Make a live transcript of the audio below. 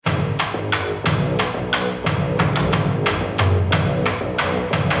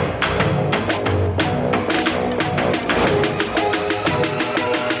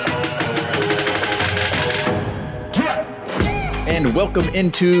and welcome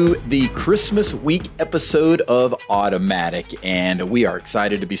into the Christmas week episode of Automatic. And we are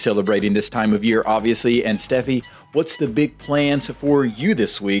excited to be celebrating this time of year, obviously. And Steffi, what's the big plans for you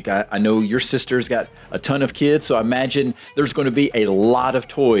this week? I know your sister's got a ton of kids, so I imagine there's going to be a lot of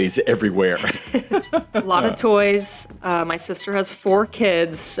toys everywhere. A lot of toys. My sister has 4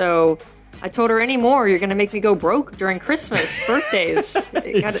 kids, so I told her anymore, you're going to make me go broke during Christmas, birthdays.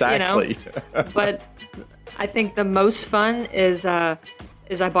 Exactly. But I think the most fun is I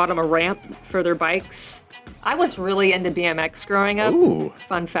bought them a ramp for their bikes. I was really into BMX growing up. Ooh.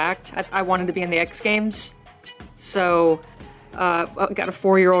 Fun fact. I wanted to be in the X Games. So I got a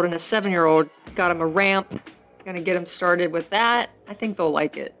 4-year-old and a 7-year-old. Got them a ramp. Going to get them started with that. I think they'll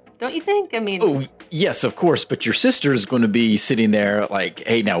like it. Don't you think? I mean... Oh, yes, of course. But your sister's going to be sitting there like,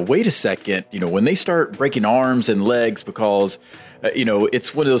 hey, now, wait a second. You know, when they start breaking arms and legs because...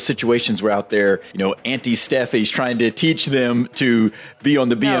 it's one of those situations where out there, Auntie Steffi's trying to teach them to be on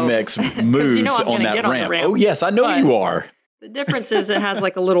the BMX moves on that ramp. Oh, yes, I know you are. The difference is it has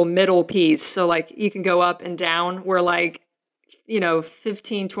like a little middle piece. So like you can go up and down where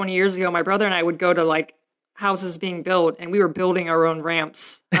 15, 20 years ago, my brother and I would go to like houses being built and we were building our own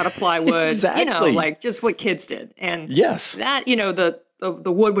ramps out of plywood. Exactly. Like just what kids did. And yes, that,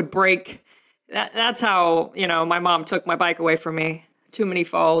 the wood would break. That's how, my mom took my bike away from me. Too many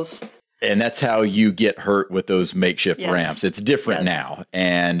falls. And that's how you get hurt with those makeshift ramps. It's different now.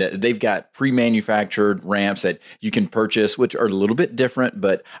 And they've got pre-manufactured ramps that you can purchase, which are a little bit different,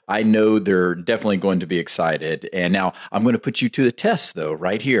 but I know they're definitely going to be excited. And now I'm going to put you to the test, though,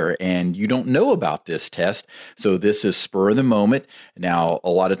 right here. And you don't know about this test. So this is spur of the moment. Now, a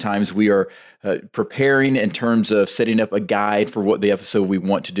lot of times we are preparing in terms of setting up a guide for what the episode we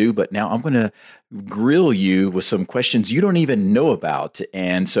want to do. But now I'm going to grill you with some questions you don't even know about.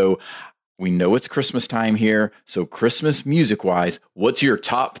 And so we know it's Christmas time here. So Christmas music-wise, what's your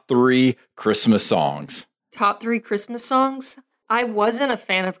top 3 Christmas songs? Top 3 Christmas songs? I wasn't a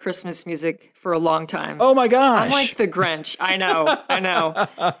fan of Christmas music for a long time. Oh my gosh. I'm like the Grinch. I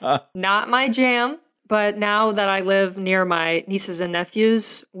know. Not my jam. But now that I live near my nieces and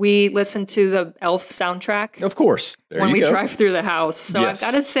nephews, we listen to the Elf soundtrack. Of course. When we drive through the house. So I've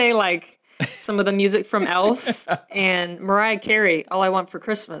got to say, like, some of the music from Elf and Mariah Carey, All I Want for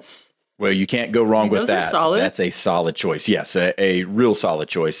Christmas. Well, you can't go wrong with that. Those are solid. That's a solid choice. Yes, a real solid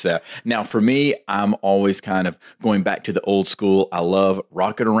choice. Now, for me, I'm always kind of going back to the old school. I love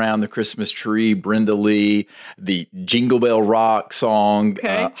Rockin' Around the Christmas Tree, Brenda Lee, the Jingle Bell Rock song,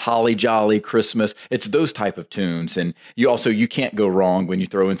 Holly Jolly Christmas. It's those type of tunes. And you can't go wrong when you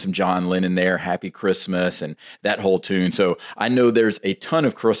throw in some John Lennon there, Happy Christmas, and that whole tune. So I know there's a ton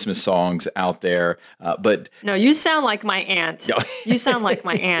of Christmas songs out there, but... No, you sound like my aunt. You sound like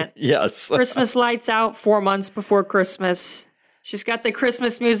my aunt. Yes. Christmas lights out 4 months before Christmas. She's got the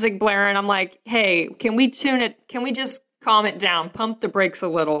Christmas music blaring. I'm like, hey, can we tune it? Can we just calm it down? Pump the brakes a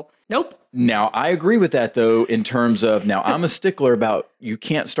little. Nope. Now, I agree with that, though, in terms of, now, I'm a stickler about you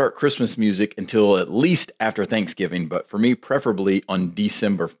can't start Christmas music until at least after Thanksgiving, but for me, preferably on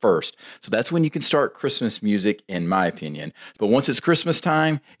December 1st. So that's when you can start Christmas music, in my opinion. But once it's Christmas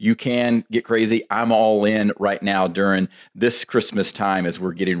time, you can get crazy. I'm all in right now during this Christmas time as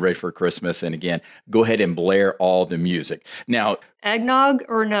we're getting ready for Christmas. And again, go ahead and blare all the music. Now, eggnog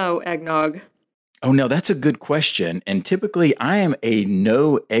or no eggnog? Oh, no, that's a good question. And typically, I am a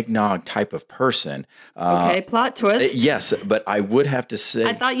no eggnog type of person. Okay, plot twist. Yes, but I would have to say...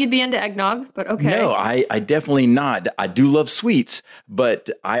 I thought you'd be into eggnog, but okay. No, I definitely not. I do love sweets, but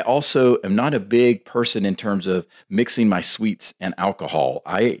I also am not a big person in terms of mixing my sweets and alcohol.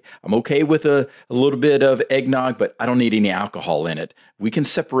 I'm okay with a little bit of eggnog, but I don't need any alcohol in it. We can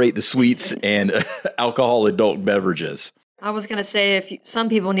separate the sweets and alcohol adult beverages. I was going to say some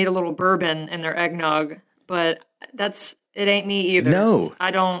people need a little bourbon in their eggnog, but it ain't me either. No.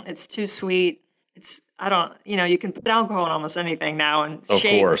 It's too sweet. You can put alcohol in almost anything now and of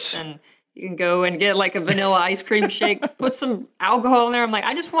shakes. Course. And you can go and get like a vanilla ice cream shake, put some alcohol in there. I'm like,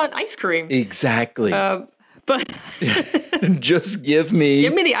 I just want ice cream. Exactly. But just give me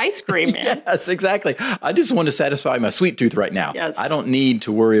the ice cream, man. Yes, exactly. I just want to satisfy my sweet tooth right now. Yes. I don't need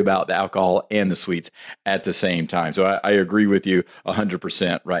to worry about the alcohol and the sweets at the same time. So I agree with you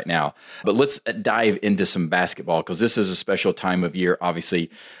 100% right now. But let's dive into some basketball because this is a special time of year.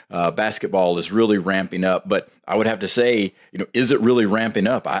 Obviously, basketball is really ramping up. But I would have to say, is it really ramping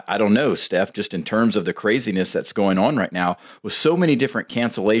up? I don't know, Steph, just in terms of the craziness that's going on right now with so many different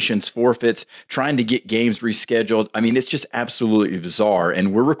cancellations, forfeits, trying to get games rescheduled. I mean, it's just absolutely bizarre.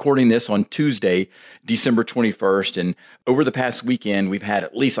 And we're recording this on Tuesday, December 21st. And over the past weekend, we've had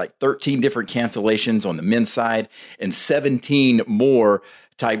at least like 13 different cancellations on the men's side and 17 more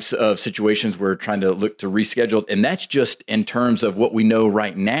types of situations we're trying to look to reschedule. And that's just in terms of what we know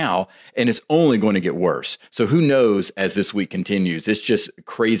right now. And it's only going to get worse. So who knows as this week continues? It's just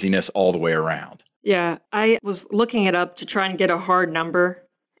craziness all the way around. Yeah, I was looking it up to try and get a hard number.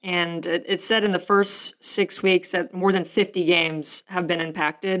 And it said in the first 6 weeks that more than 50 games have been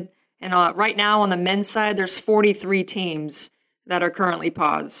impacted. And right now on the men's side, there's 43 teams that are currently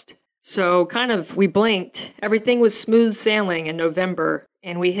paused. So we blinked. Everything was smooth sailing in November.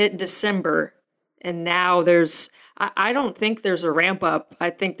 And we hit December, and now I don't think there's a ramp up.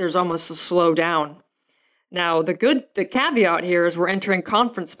 I think there's almost a slow down. Now, the caveat here is we're entering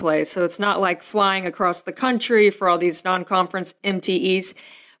conference play, so it's not like flying across the country for all these non-conference MTEs,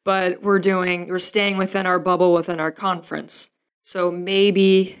 but we're staying within our bubble, within our conference. So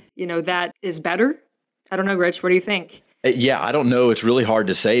maybe, that is better. I don't know, Rich, what do you think? Yeah, I don't know. It's really hard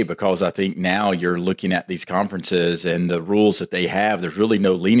to say because I think now you're looking at these conferences and the rules that they have, there's really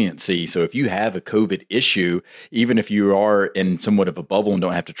no leniency. So if you have a COVID issue, even if you are in somewhat of a bubble and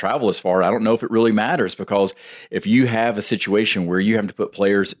don't have to travel as far, I don't know if it really matters because if you have a situation where you have to put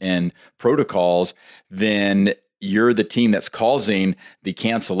players in protocols, then you're the team that's causing the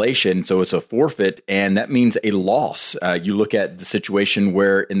cancellation. So it's a forfeit, and that means a loss. You look at the situation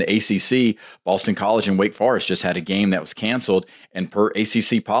where in the ACC, Boston College and Wake Forest just had a game that was canceled, and per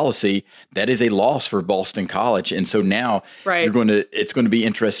ACC policy, that is a loss for Boston College. And so now it's going to be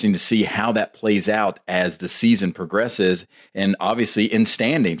interesting to see how that plays out as the season progresses, and obviously in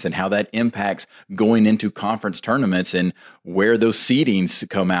standings and how that impacts going into conference tournaments and where those seedings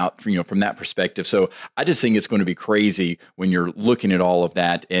come out, from that perspective. So I just think it's going to be crazy when you're looking at all of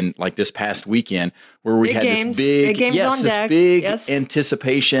that. And like this past weekend where we had this big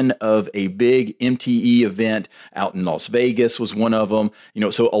anticipation of a big MTE event out in Las Vegas was one of them.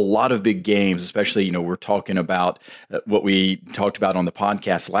 So a lot of big games, especially, we're talking about what we talked about on the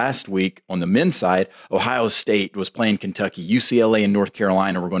podcast last week on the men's side. Ohio State was playing Kentucky, UCLA and North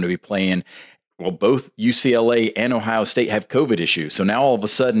Carolina were going to be playing. Well, both UCLA and Ohio State have COVID issues. So now all of a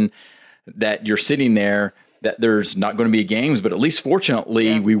sudden that you're sitting there, that there's not going to be games, but at least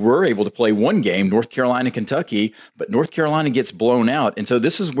fortunately we were able to play one game, North Carolina, Kentucky, but North Carolina gets blown out. And so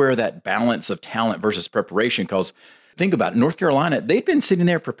this is where that balance of talent versus preparation, because think about it, North Carolina, they've been sitting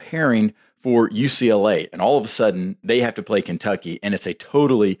there preparing for UCLA, and all of a sudden they have to play Kentucky, and it's a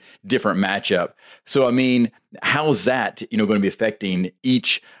totally different matchup. So, I mean, how's that, going to be affecting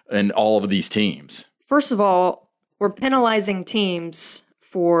each and all of these teams? First of all, we're penalizing teams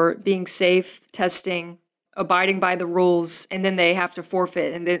for being safe, testing, abiding by the rules, and then they have to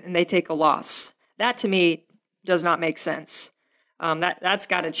forfeit and they take a loss. That to me does not make sense. That's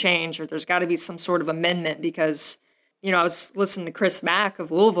got to change, or there's got to be some sort of amendment because, I was listening to Chris Mack of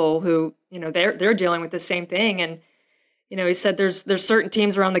Louisville who, they're dealing with the same thing. And, he said there's certain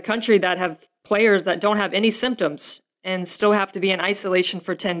teams around the country that have players that don't have any symptoms and still have to be in isolation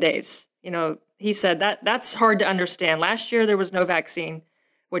for 10 days. He said that's hard to understand. Last year there was no vaccine,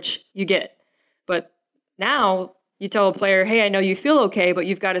 which you get, but now you tell a player, hey, I know you feel okay, but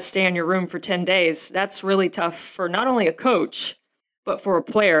you've got to stay in your room for 10 days. That's really tough for not only a coach, but for a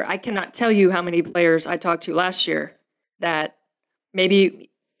player. I cannot tell you how many players I talked to last year that maybe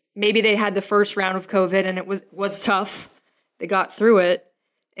they had the first round of COVID and it was tough. They got through it,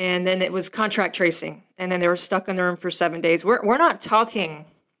 and then it was contract tracing, and then they were stuck in the room for 7 days. We're not talking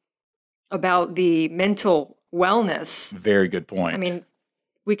about the mental wellness. Very good point. I mean,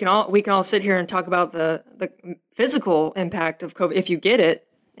 we can all sit here and talk about the physical impact of COVID if you get it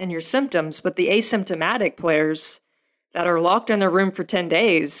and your symptoms, but the asymptomatic players that are locked in their room for 10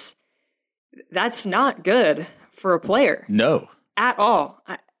 days, that's not good for a player. No. At all.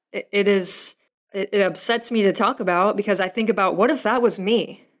 It upsets me to talk about because I think about what if that was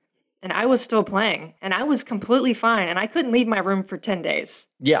me and I was still playing and I was completely fine and I couldn't leave my room for 10 days.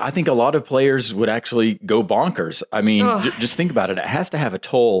 Yeah, I think a lot of players would actually go bonkers. I mean, just think about it. It has to have a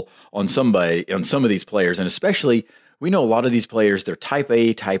toll on somebody, on some of these players. And especially, we know a lot of these players, they're type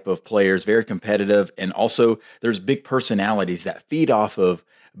A type of players, very competitive. And also there's big personalities that feed off of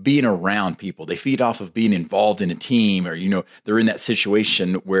being around people. They feed off of being involved in a team, or, they're in that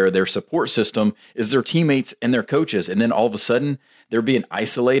situation where their support system is their teammates and their coaches. And then all of a sudden they're being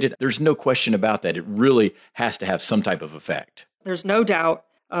isolated. There's no question about that. It really has to have some type of effect. There's no doubt.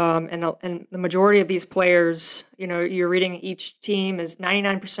 And the majority of these players, you're reading each team is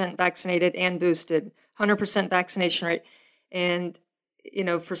 99% vaccinated and boosted, 100% vaccination rate. And,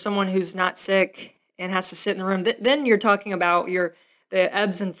 for someone who's not sick and has to sit in the room, then you're talking about the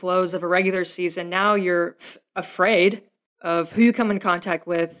ebbs and flows of a regular season. Now you're afraid of who you come in contact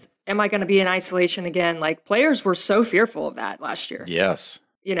with. Am I going to be in isolation again? Like, players were so fearful of that last year. Yes.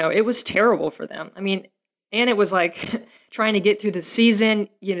 It was terrible for them. I mean, and it was like trying to get through the season.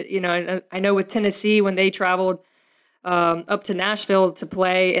 I know with Tennessee, when they traveled up to Nashville to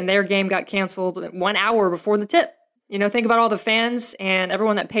play and their game got canceled 1 hour before the tip. Think about all the fans and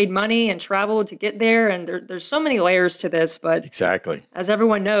everyone that paid money and traveled to get there. And there's so many layers to this. But exactly, as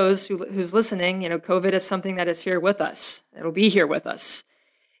everyone knows who's listening, COVID is something that is here with us. It'll be here with us.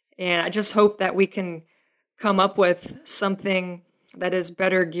 And I just hope that we can come up with something that is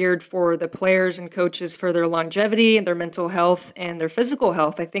better geared for the players and coaches for their longevity and their mental health and their physical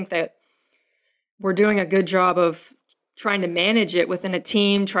health. I think that we're doing a good job of trying to manage it within a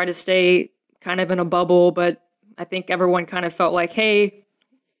team, try to stay kind of in a bubble. But I think everyone kind of felt like, hey,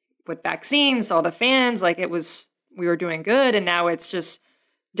 with vaccines, all the fans, like we were doing good. And now it's just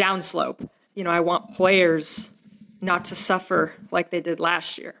downslope. I want players not to suffer like they did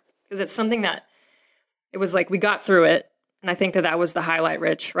last year, because it's something that it was like we got through it. And I think that was the highlight,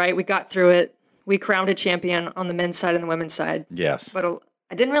 Rich, right? We got through it. We crowned a champion on the men's side and the women's side. Yes. But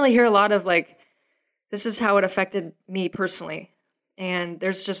I didn't really hear a lot of this is how it affected me personally. And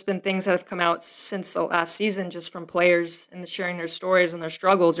there's just been things that have come out since the last season, just from players and sharing their stories and their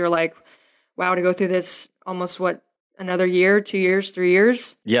struggles. You're like, wow, to go through this almost another year, 2 years, 3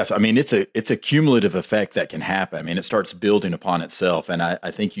 years? Yes. I mean, it's a cumulative effect that can happen. I mean, it starts building upon itself. And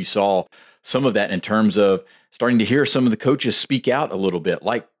I think you saw some of that in terms of starting to hear some of the coaches speak out a little bit,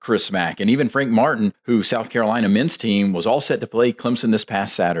 like Chris Mack and even Frank Martin, who South Carolina men's team was all set to play Clemson this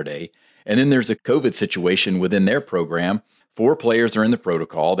past Saturday. And then there's a COVID situation within their program. 4 players are in the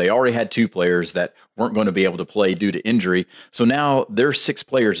protocol. They already had 2 players that weren't going to be able to play due to injury. So now there's 6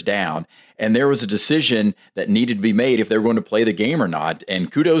 players down. And there was a decision that needed to be made if they were going to play the game or not.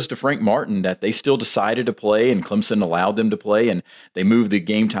 And kudos to Frank Martin that they still decided to play, and Clemson allowed them to play. And they moved the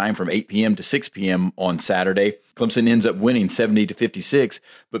game time from 8 p.m. to 6 p.m. on Saturday. Clemson ends up winning 70-56.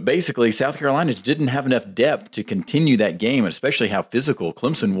 But basically, South Carolina didn't have enough depth to continue that game, especially how physical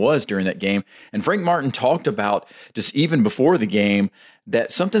Clemson was during that game. And Frank Martin talked about, just even before the game,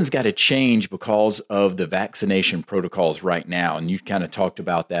 that something's got to change because of the vaccination protocols right now. And you kind of talked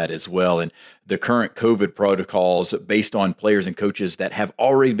about that as well. And the current COVID protocols based on players and coaches that have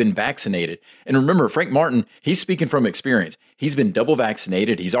already been vaccinated. And remember, Frank Martin, he's speaking from experience. He's been double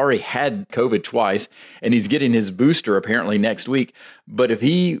vaccinated. He's already had COVID twice, and he's getting his booster apparently next week. But if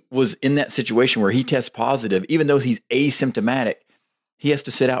he was in that situation where he tests positive, even though he's asymptomatic, he has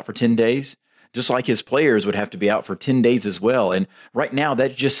to sit out for 10 days. Just like his players would have to be out for 10 days as well. And right now,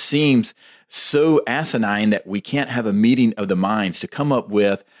 that just seems so asinine that we can't have a meeting of the minds to come up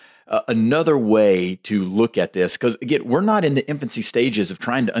with another way to look at this. Because again, we're not in the infancy stages of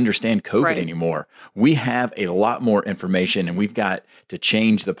trying to understand COVID anymore. We have a lot more information, and we've got to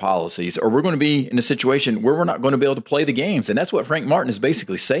change the policies, or we're going to be in a situation where we're not going to be able to play the games. And that's what Frank Martin is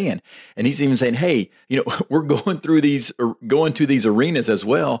basically saying. And he's even saying, hey, we're going to these arenas as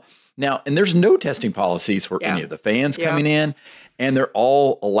well. Now, and there's no testing policies for any of the fans coming in, and they're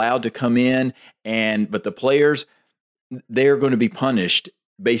all allowed to come in. But the players, they're going to be punished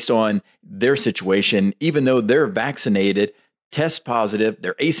based on their situation, even though they're vaccinated, test positive,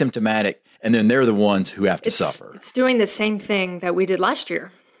 they're asymptomatic, and then they're the ones who have to suffer. It's doing the same thing that we did last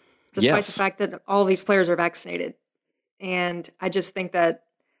year, despite the fact that all these players are vaccinated. And I just think that,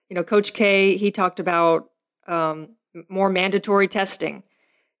 Coach K, he talked about more mandatory testing.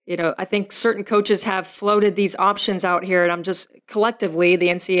 I think certain coaches have floated these options out here, and I'm just collectively the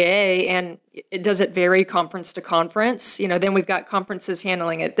NCAA, and it does it vary conference to conference. Then we've got conferences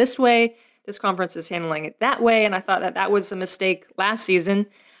handling it this way, this conference is handling it that way, and I thought that was a mistake last season.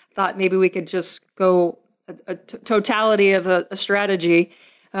 I thought maybe we could just go a totality of a strategy.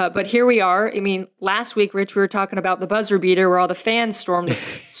 But here we are. I mean, last week, Rich, we were talking about the buzzer beater where all the fans stormed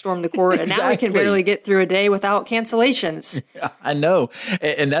the court, and now we can barely get through a day without cancellations. Yeah, I know.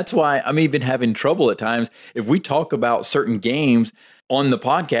 And that's why I'm even having trouble at times. If we talk about certain games on the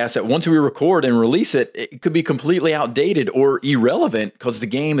podcast, that once we record and release it, it could be completely outdated or irrelevant because the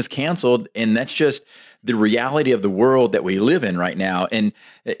game is canceled, and that's just the reality of the world that we live in right now. And,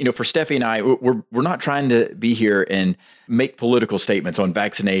 for Steffi and I, we're not trying to be here and make political statements on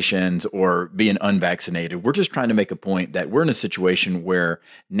vaccinations or being unvaccinated. We're just trying to make a point that we're in a situation where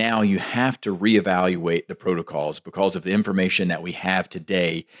now you have to reevaluate the protocols because of the information that we have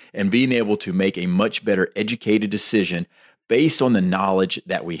today and being able to make a much better educated decision based on the knowledge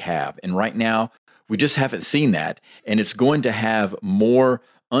that we have. And right now, we just haven't seen that. And it's going to have more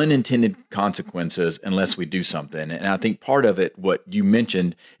unintended consequences unless we do something. And I think part of it, what you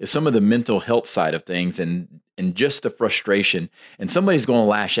mentioned, is some of the mental health side of things and just the frustration. And somebody's going to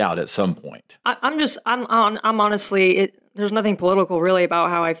lash out at some point. I'm honestly, there's nothing political really about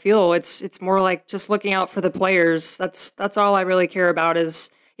how I feel. It's more like just looking out for the players. That's all I really care about is,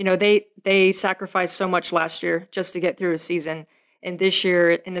 they sacrificed so much last year just to get through a season. And this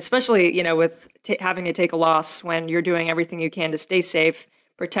year, and especially, with having to take a loss when you're doing everything you can to stay safe,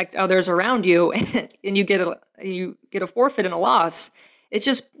 protect others around you, and you get a forfeit and a loss.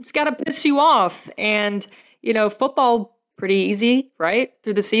 It's got to piss you off. And, football, pretty easy, right?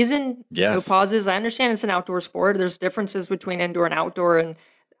 Through the season, yes. No pauses. I understand it's an outdoor sport. There's differences between indoor and outdoor. And,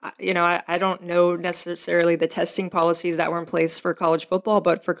 I don't know necessarily the testing policies that were in place for college football,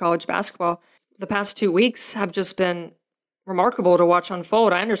 but for college basketball, the past 2 weeks have just been remarkable to watch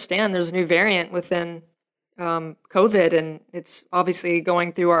unfold. I understand there's a new variant within COVID, and it's obviously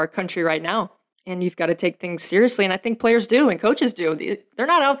going through our country right now. And you've got to take things seriously, and I think players do, and coaches do. They're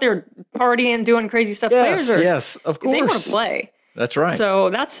not out there partying, doing crazy stuff. Yes, of course. They want to play. That's right.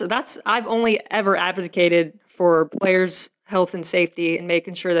 So that's. I've only ever advocated for players' health and safety and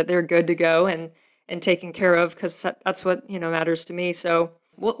making sure that they're good to go and taken care of, because that's what matters to me. So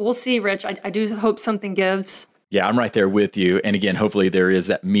we'll see, Rich. I do hope something gives. Yeah, I'm right there with you. And again, hopefully there is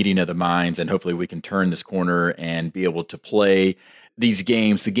that meeting of the minds, and hopefully we can turn this corner and be able to play these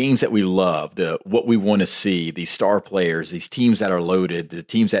games, the games that we love, what we want to see, these star players, these teams that are loaded, the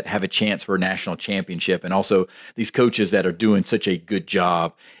teams that have a chance for a national championship, and also these coaches that are doing such a good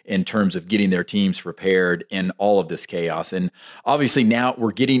job in terms of getting their teams prepared in all of this chaos. And obviously now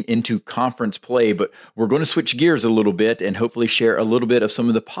we're getting into conference play, but we're going to switch gears a little bit and hopefully share a little bit of some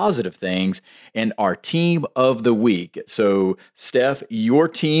of the positive things and our team of the week. So, Steph, your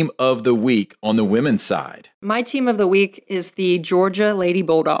team of the week on the women's side. My team of the week is the Georgia Lady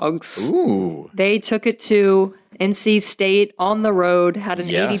Bulldogs. Ooh. They took it to NC State on the road, had an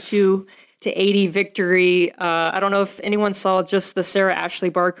 82-80 victory. I don't know if anyone saw just the Sarah Ashley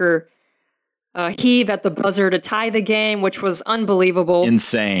Barker heave at the buzzer to tie the game, which was unbelievable.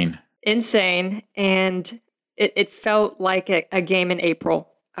 Insane. And it felt like a game in April.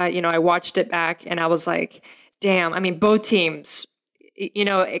 I watched it back and I was like, damn, I mean, both teams,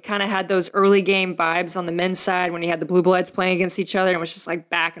 it kind of had those early game vibes on the men's side when you had the Blue Bloods playing against each other, and it was just like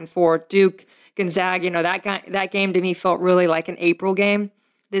back and forth. Duke, Gonzaga, that game to me felt really like an April game.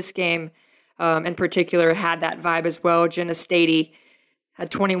 This game in particular had that vibe as well. Jenna Stady had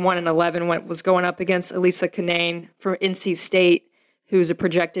 21 and 11 when it was going up against Elisa Kanane for NC State, who's a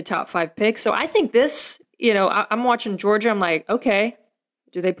projected top 5 pick. So I think this, I'm watching Georgia. I'm like, okay,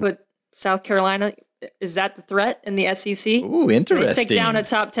 do they put South Carolina? Is that the threat in the SEC? Ooh, interesting. They take down a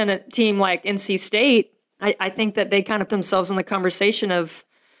top 10 team like NC State. I think that they kind of themselves in the conversation of,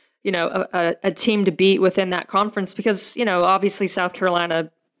 a team to beat within that conference because, obviously South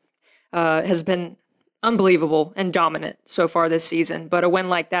Carolina has been unbelievable and dominant so far this season. But a win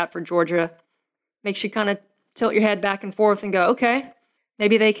like that for Georgia makes you kind of tilt your head back and forth and go, okay,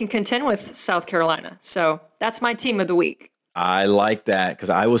 maybe they can contend with South Carolina. So that's my team of the week. I like that because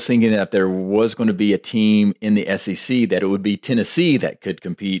I was thinking that if there was going to be a team in the SEC, that it would be Tennessee that could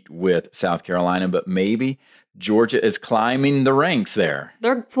compete with South Carolina, but maybe Georgia is climbing the ranks there.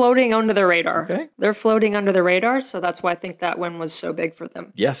 They're floating under the radar. Okay. They're floating under the radar, so that's why I think that win was so big for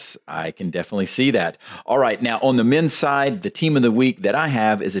them. Yes, I can definitely see that. All right, now on the men's side, the team of the week that I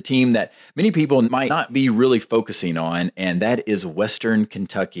have is a team that many people might not be really focusing on, and that is Western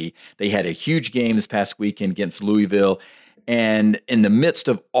Kentucky. They had a huge game this past weekend against Louisville. And in the midst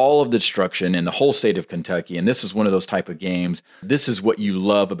of all of the destruction in the whole state of Kentucky, and this is one of those type of games, this is what you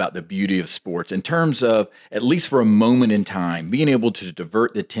love about the beauty of sports in terms of, at least for a moment in time, being able to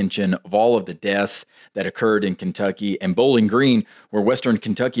divert the attention of all of the deaths that occurred in Kentucky. And Bowling Green, where Western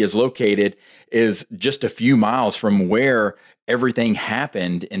Kentucky is located, is just a few miles from where everything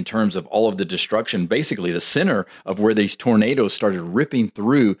happened in terms of all of the destruction, basically the center of where these tornadoes started ripping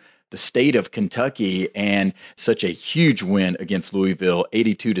through the state of Kentucky, and such a huge win against Louisville,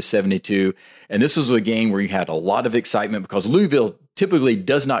 82-72. And this was a game where you had a lot of excitement because Louisville typically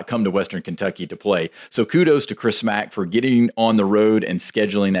does not come to Western Kentucky to play. So kudos to Chris Mack for getting on the road and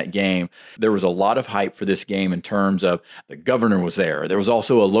scheduling that game. There was a lot of hype for this game in terms of the governor was there. There was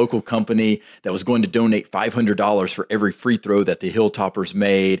also a local company that was going to donate $500 for every free throw that the Hilltoppers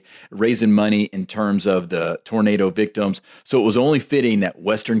made, raising money in terms of the tornado victims. So it was only fitting that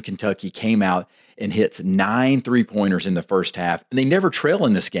Western Kentucky came out and hits 9 3-pointers in the first half. And they never trail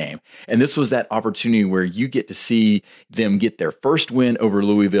in this game. And this was that opportunity where you get to see them get their first win over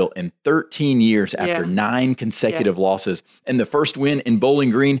Louisville in 13 years after 9 consecutive losses, and the first win in Bowling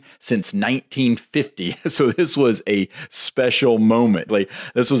Green since 1950. So this was a special moment. Like,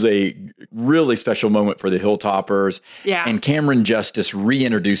 this was a really special moment for the Hilltoppers. Yeah. And Cameron Justice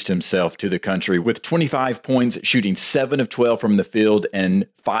reintroduced himself to the country with 25 points, shooting 7 of 12 from the field and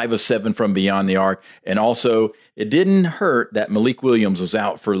 5 of 7 from beyond the arc. And also, it didn't hurt that Malik Williams was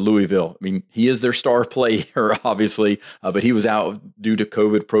out for Louisville. I mean, he is their star player, obviously, but he was out due to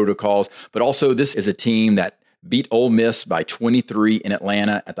COVID protocols. But also, this is a team that beat Ole Miss by 23 in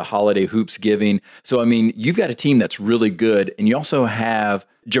Atlanta at the Holiday Hoops Giving. So, I mean, you've got a team that's really good. And you also have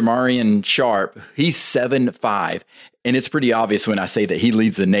Jamarian Sharp. He's 7'5". And it's pretty obvious when I say that he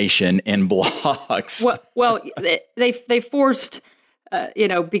leads the nation in blocks. Well, they forced...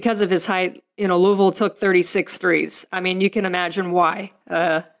 because of his height, Louisville took 36 threes. I mean, you can imagine why.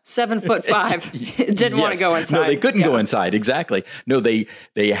 7'5", didn't want to go inside. No, they couldn't go inside. Exactly. No, they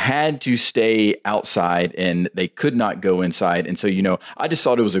had to stay outside, and they could not go inside. And so, I just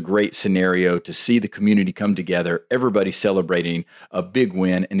thought it was a great scenario to see the community come together, everybody celebrating a big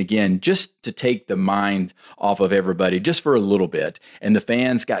win. And again, just to take the mind off of everybody just for a little bit. And the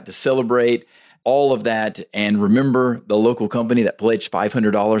fans got to celebrate all of that. And remember the local company that pledged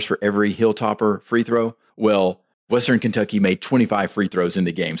 $500 for every Hilltopper free throw? Well, Western Kentucky made 25 free throws in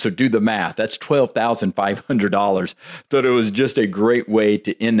the game. So do the math. That's $12,500. Thought it was just a great way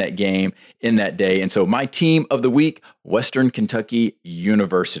to end that game in that day. And so my team of the week, Western Kentucky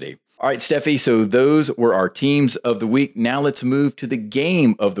University. All right, Steffi, so those were our teams of the week. Now let's move to the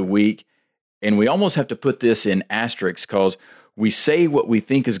game of the week. And we almost have to put this in asterisks because we say what we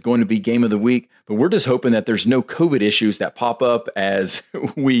think is going to be game of the week, but we're just hoping that there's no COVID issues that pop up as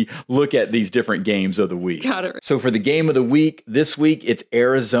we look at these different games of the week. Got it. So for the game of the week, this week, it's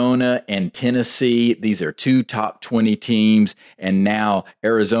Arizona and Tennessee. These are 2 top 20 teams. And now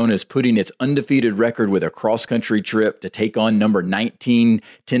Arizona is putting its undefeated record with a cross-country trip to take on number 19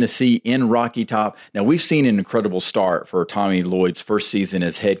 Tennessee in Rocky Top. Now, we've seen an incredible start for Tommy Lloyd's first season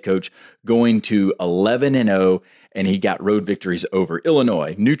as head coach, going to 11-0. And he got road victories over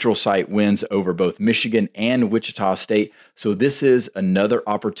Illinois, neutral site wins over both Michigan and Wichita State. So this is another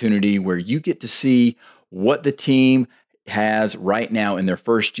opportunity where you get to see what the team has right now in their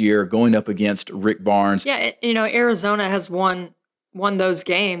first year going up against Rick Barnes. Yeah, Arizona has won those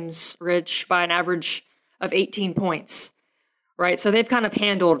games, Rich, by an average of 18 points, right? So they've kind of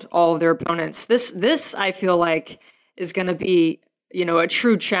handled all of their opponents. This I feel like is going to be, a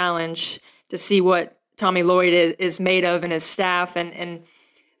true challenge to see what Tommy Lloyd is made of and his staff and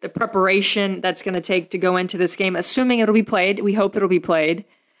the preparation that's going to take to go into this game, assuming it'll be played. We hope it'll be played.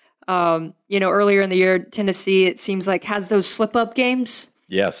 Earlier in the year, Tennessee, it seems like, has those slip-up games.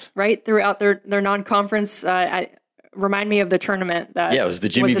 Yes. Right? Throughout their non-conference. Remind me of the tournament. It was the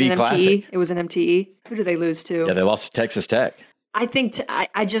Jimmy V Classic. It was an MTE. Who did they lose to? Yeah, they lost to Texas Tech. I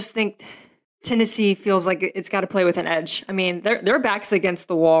just think Tennessee feels like it's got to play with an edge. I mean, their back's against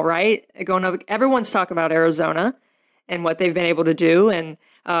the wall, right? Everyone's talking about Arizona and what they've been able to do, and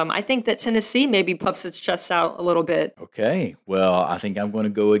I think that Tennessee maybe puffs its chest out a little bit. Okay, well, I think I'm going to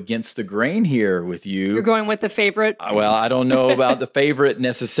go against the grain here with you. You're going with the favorite? Well, I don't know about the favorite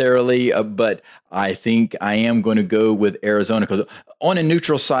necessarily, but I think I am going to go with Arizona because on a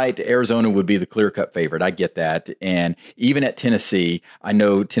neutral site, Arizona would be the clear-cut favorite. I get that. And even at Tennessee, I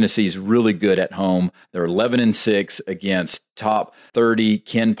know Tennessee's really good at home. They're 11-6 against top 30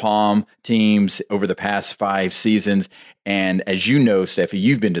 Ken Palm teams over the past 5 seasons. And as you know, Steffi,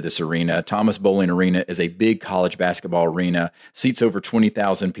 you've been to this arena. Thomas Bowling Arena is a big college basketball arena, seats over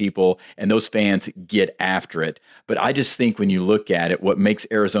 20,000 people, and those fans get after it. But I just think when you look at it, what makes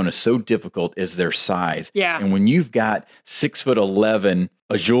Arizona so difficult is their size. Yeah. And when you've got 6'11"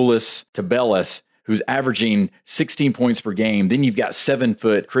 Azuolas Tubelis, who's averaging 16 points per game. Then you've got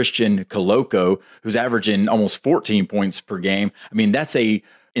 7-foot Christian Koloko, who's averaging almost 14 points per game. I mean, that's a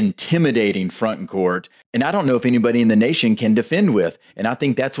intimidating front court. And I don't know if anybody in the nation can defend with. And I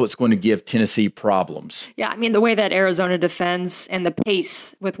think that's what's going to give Tennessee problems. Yeah, I mean, the way that Arizona defends and the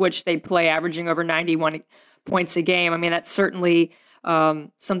pace with which they play, averaging over 91 points a game, I mean, that's certainly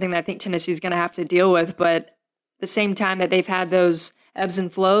something that I think Tennessee's going to have to deal with. But the same time that they've had those ebbs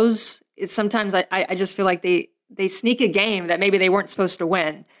and flows, it's sometimes I just feel like they sneak a game that maybe they weren't supposed to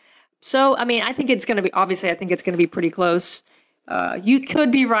win. So, I mean, I think it's going to be, obviously, I think it's going to be pretty close. You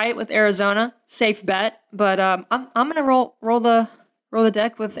could be right with Arizona, safe bet, but I'm going to roll the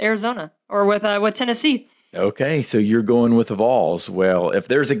deck with Arizona or with Tennessee. Okay, so you're going with the Vols. Well, if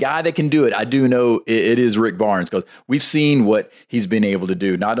there's a guy that can do it, I do know it is Rick Barnes, because we've seen what he's been able to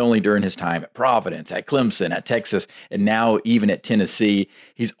do, not only during his time at Providence, at Clemson, at Texas, and now even at Tennessee.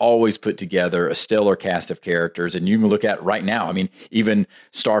 He's always put together a stellar cast of characters. And you can look at right now, I mean, even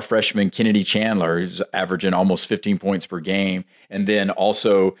star freshman Kennedy Chandler, who's averaging almost 15 points per game. And then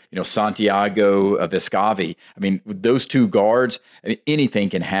also, Santiago Vescavi. I mean, with those two guards, I mean, anything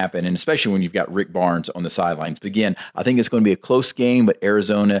can happen. And especially when you've got Rick Barnes on the sidelines. But again, I think it's going to be a close game, but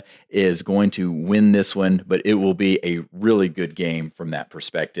Arizona is going to win this one. But it will be a really good game from that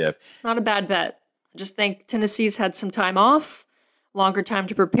perspective. It's not a bad bet. I just think Tennessee's had some time off, longer time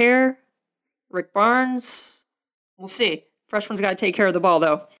to prepare. Rick Barnes, we'll see. Freshman's got to take care of the ball,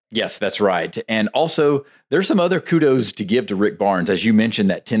 though. Yes, that's right. And also, there's some other kudos to give to Rick Barnes. As you mentioned,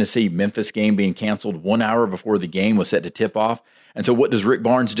 that Tennessee-Memphis game being canceled 1 hour before the game was set to tip off. And so what does Rick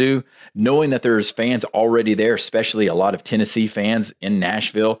Barnes do? Knowing that there's fans already there, especially a lot of Tennessee fans in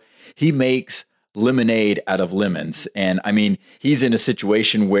Nashville, he makes lemonade out of lemons. And I mean, he's in a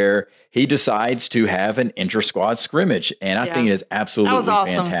situation where he decides to have an inter-squad scrimmage. And I think it is absolutely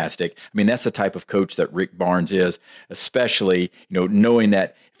awesome. Fantastic. I mean, that's the type of coach that Rick Barnes is, especially, knowing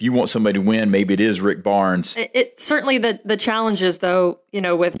that if you want somebody to win, maybe it is Rick Barnes. It certainly the challenges, though,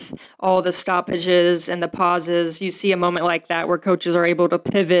 with all the stoppages and the pauses, you see a moment like that where coaches are able to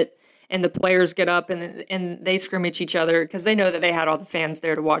pivot and the players get up and they scrimmage each other because they know that they had all the fans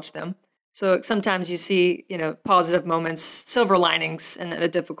there to watch them. So sometimes you see, positive moments, silver linings in a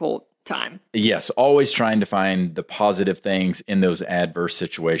difficult time. Yes, always trying to find the positive things in those adverse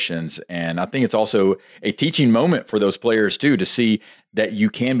situations. And I think it's also a teaching moment for those players, too, to see that you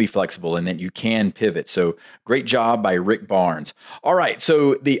can be flexible and that you can pivot. So great job by Rick Barnes. All right,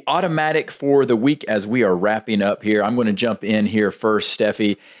 so the automatic for the week as we are wrapping up here. I'm going to jump in here first,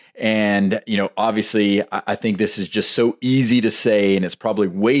 Steffi. And, obviously, I think this is just so easy to say, and it's probably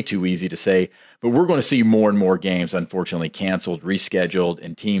way too easy to say, but we're going to see more and more games, unfortunately, canceled, rescheduled,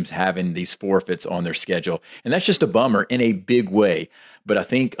 and teams having these forfeits on their schedule. And that's just a bummer in a big way. But I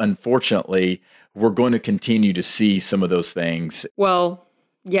think, unfortunately, we're going to continue to see some of those things. Well,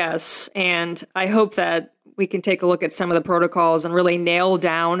 yes. And I hope that we can take a look at some of the protocols and really nail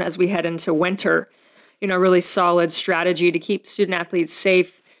down as we head into winter, really solid strategy to keep student athletes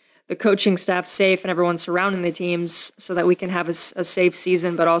safe, the coaching staff safe, and everyone surrounding the teams so that we can have a safe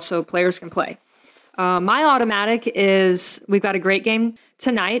season, but also players can play. My automatic is we've got a great game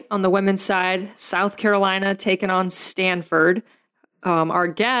tonight on the women's side, South Carolina taking on Stanford. Our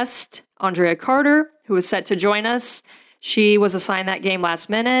guest, Andrea Carter, who is set to join us, she was assigned that game last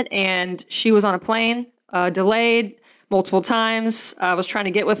minute, and she was on a plane, delayed multiple times. I was trying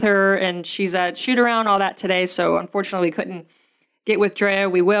to get with her, and she's at shoot-around, all that today, so unfortunately we couldn't get with Drea.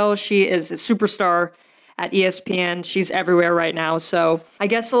 We will. She is a superstar at ESPN. She's everywhere right now, so I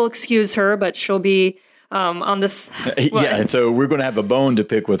guess we'll excuse her, but she'll be on this. Yeah, and so we're going to have a bone to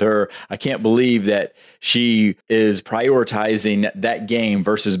pick with her. I can't believe that she is prioritizing that game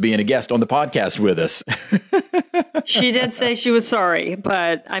versus being a guest on the podcast with us. She did say she was sorry,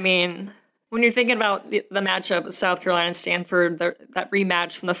 but I mean, when you're thinking about the matchup of South Carolina and Stanford, that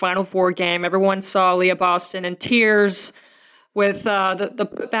rematch from the Final Four game, everyone saw Leah Boston in tears with the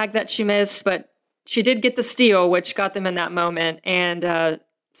putback that she missed, but she did get the steal, which got them in that moment. And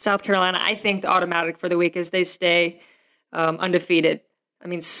South Carolina, I think the automatic for the week is they stay undefeated. I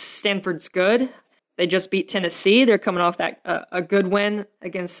mean, Stanford's good. They just beat Tennessee. They're coming off that a good win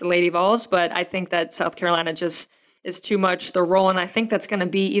against the Lady Vols, but I think that South Carolina just is too much the role, and I think that's going to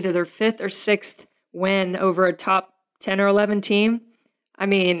be either their 5th or 6th win over a top 10 or 11 team. I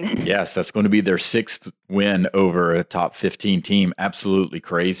mean... Yes, that's going to be their 6th win over a top 15 team. Absolutely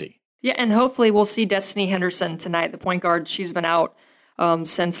crazy. Yeah, and hopefully we'll see Destiny Henderson tonight, the point guard. She's been out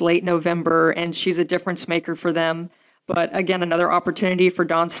since late November, and she's a difference maker for them. But again, another opportunity for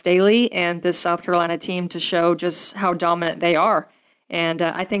Dawn Staley and this South Carolina team to show just how dominant they are. And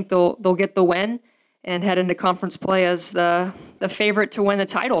I think they'll get the win and head into conference play as the favorite to win the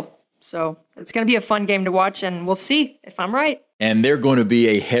title. So it's going to be a fun game to watch, and we'll see if I'm right. And they're going to be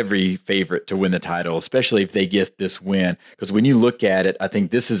a heavy favorite to win the title, especially if they get this win. Because when you look at it, I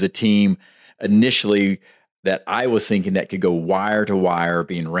think this is a team initially, that I was thinking that could go wire to wire,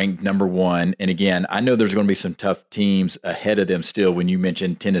 being ranked number one. And again, I know there's going to be some tough teams ahead of them still when you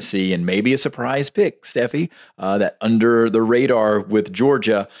mentioned Tennessee and maybe a surprise pick, Steffi, that under the radar with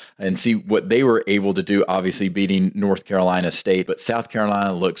Georgia, and see what they were able to do, obviously beating North Carolina State. But South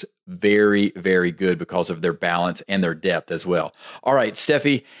Carolina looks very, very good because of their balance and their depth as well. All right,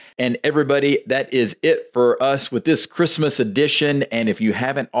 Steffi and everybody, that is it for us with this Christmas edition. And if you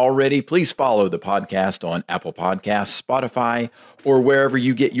haven't already, please follow the podcast on Apple Podcasts, Spotify, or wherever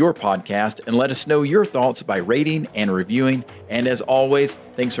you get your podcast, and let us know your thoughts by rating and reviewing. And as always,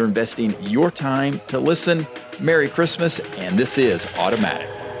 thanks for investing your time to listen. Merry Christmas, and this is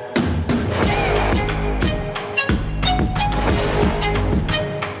Automatic.